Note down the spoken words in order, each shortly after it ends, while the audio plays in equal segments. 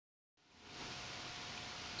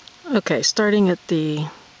Okay, starting at the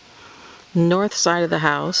north side of the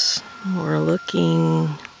house, we're looking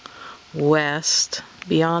west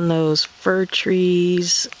beyond those fir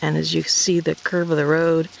trees, and as you see the curve of the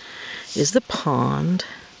road is the pond.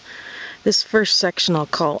 This first section I'll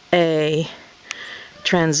call A.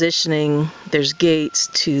 Transitioning, there's gates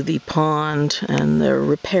to the pond and the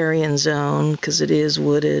riparian zone because it is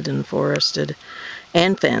wooded and forested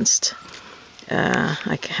and fenced.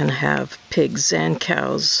 I can have pigs and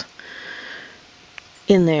cows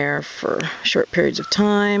in there for short periods of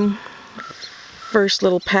time. First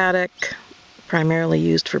little paddock, primarily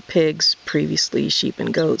used for pigs, previously sheep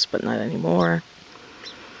and goats, but not anymore.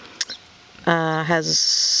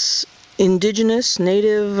 Has indigenous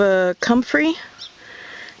native comfrey,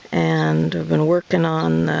 and I've been working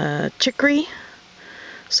on chicory,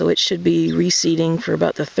 so it should be reseeding for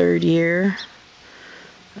about the 3rd year.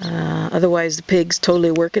 Otherwise the pigs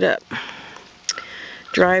totally work it up.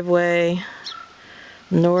 Driveway,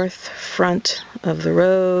 north front of the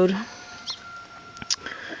road.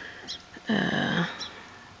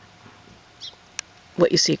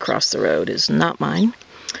 What you see across the road is not mine.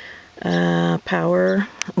 Power,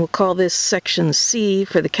 we'll call this section C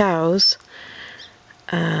for the cows.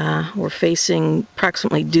 We're facing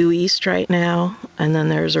approximately due east right now, and then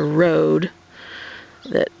there's a road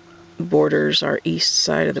that borders our east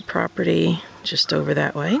side of the property, just over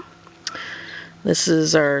that way. This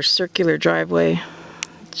is our circular driveway.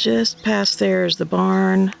 Just past there is the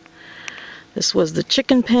barn. This was the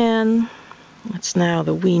chicken pen. It's now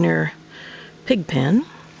the weaner pig pen.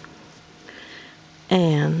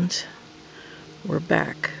 And we're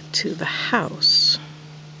back to the house.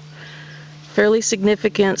 Fairly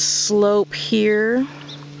significant slope here,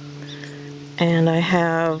 and I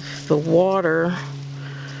have the water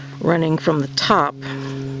running from the top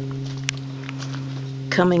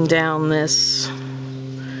coming down this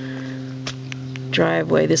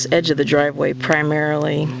driveway, this edge of the driveway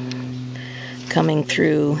primarily, coming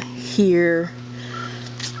through here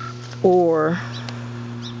or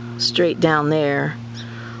straight down there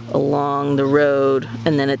along the road,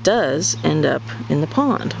 and then it does end up in the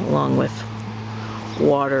pond along with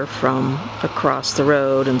water from across the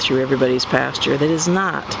road and through everybody's pasture that is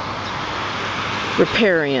not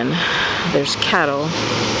riparian. There's cattle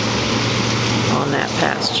on that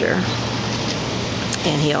pasture,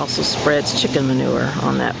 and he also spreads chicken manure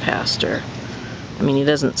on that pasture. I mean, he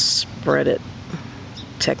doesn't spread it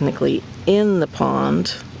technically in the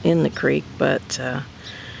pond, in the creek, but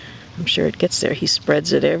I'm sure it gets there. He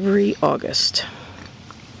spreads it every August.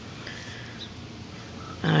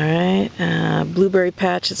 Alright, blueberry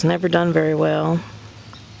patch, it's never done very well.